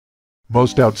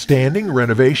Most Outstanding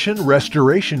Renovation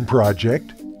Restoration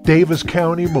Project, Davis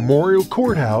County Memorial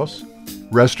Courthouse,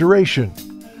 Restoration.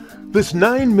 This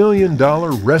 $9 million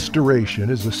restoration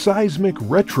is a seismic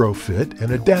retrofit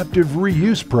and adaptive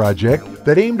reuse project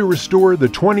that aimed to restore the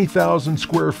 20,000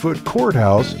 square foot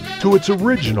courthouse to its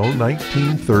original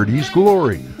 1930s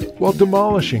glory, while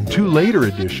demolishing two later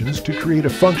additions to create a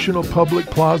functional public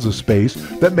plaza space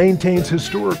that maintains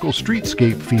historical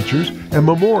streetscape features and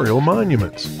memorial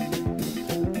monuments.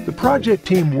 The project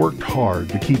team worked hard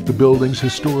to keep the building's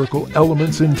historical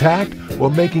elements intact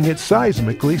while making it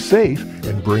seismically safe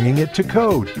and bringing it to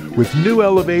code with new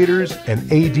elevators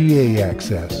and ADA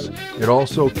access. It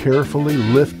also carefully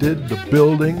lifted the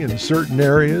building in certain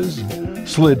areas and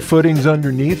slid footings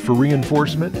underneath for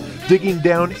reinforcement, digging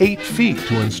down 8 feet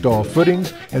to install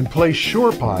footings and place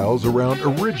shore piles around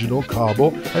original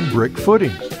cobble and brick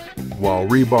footings, while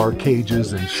rebar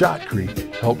cages and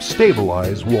shotcrete helped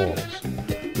stabilize walls.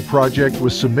 The project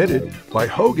was submitted by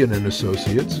Hogan &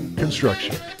 Associates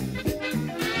Construction.